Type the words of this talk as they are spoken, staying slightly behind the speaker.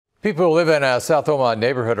People who live in a South Omaha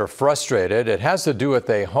neighborhood are frustrated. It has to do with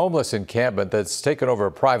a homeless encampment that's taken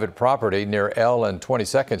over private property near L and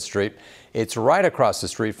 22nd Street. It's right across the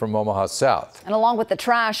street from Omaha South. And along with the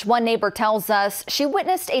trash, one neighbor tells us she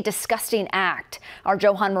witnessed a disgusting act. Our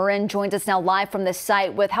Johan Marin joins us now live from this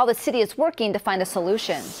site with how the city is working to find a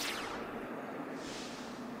solution.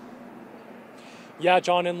 Yeah,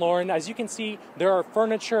 John and Lauren, as you can see, there are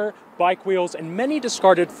furniture, bike wheels, and many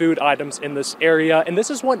discarded food items in this area, and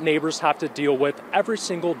this is what neighbors have to deal with every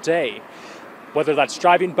single day, whether that's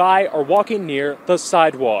driving by or walking near the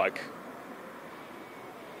sidewalk.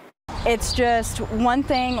 It's just one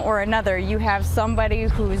thing or another. You have somebody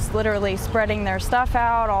who's literally spreading their stuff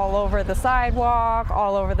out all over the sidewalk,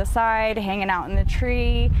 all over the side, hanging out in the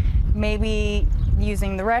tree, maybe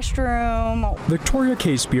using the restroom. Victoria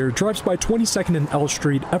Casebeer drives by 22nd and L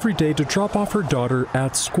Street every day to drop off her daughter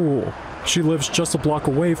at school. She lives just a block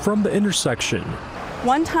away from the intersection.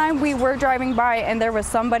 One time we were driving by and there was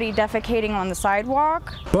somebody defecating on the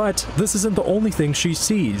sidewalk. But this isn't the only thing she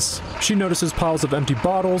sees. She notices piles of empty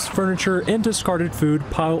bottles, furniture, and discarded food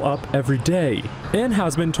pile up every day, and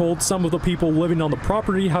has been told some of the people living on the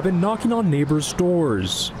property have been knocking on neighbors'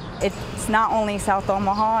 doors. It's not only South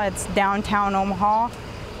Omaha, it's downtown Omaha,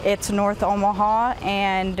 it's North Omaha,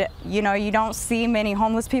 and you don't see many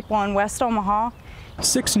homeless people in West Omaha.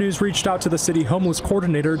 6 News reached out to the city homeless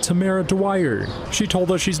coordinator, Tamara Dwyer. She told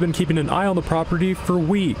us she's been keeping an eye on the property for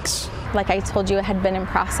weeks. Like I told you, it had been in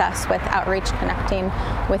process with outreach, connecting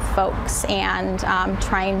with folks, and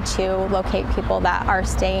trying to locate people that are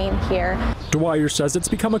staying here. Dwyer says it's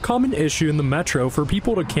become a common issue in the metro for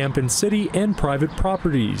people to camp in city and private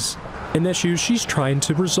properties, an issue she's trying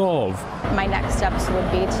to resolve. My next steps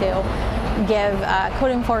would be to give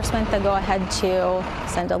code enforcement the go-ahead to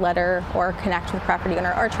send a letter or connect with the property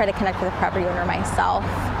owner, or try to connect with the property owner myself.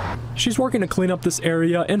 She's working to clean up this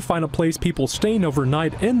area and find a place people staying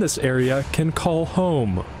overnight in this area can call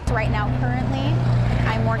home. Right now, currently,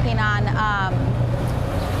 I'm working on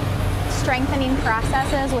strengthening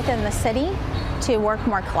processes within the city to work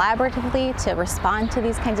more collaboratively, to respond to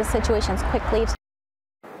these kinds of situations quickly.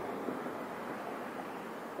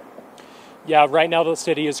 Yeah, right now the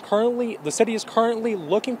city is currently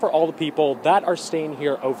looking for all the people that are staying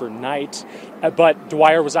here overnight. But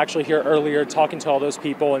Dwyer was actually here earlier talking to all those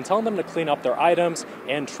people and telling them to clean up their items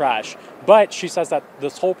and trash. But she says that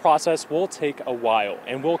this whole process will take a while,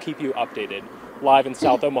 and we'll keep you updated. Live in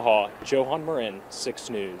South Omaha, Johan Marin, 6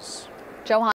 News. Johan.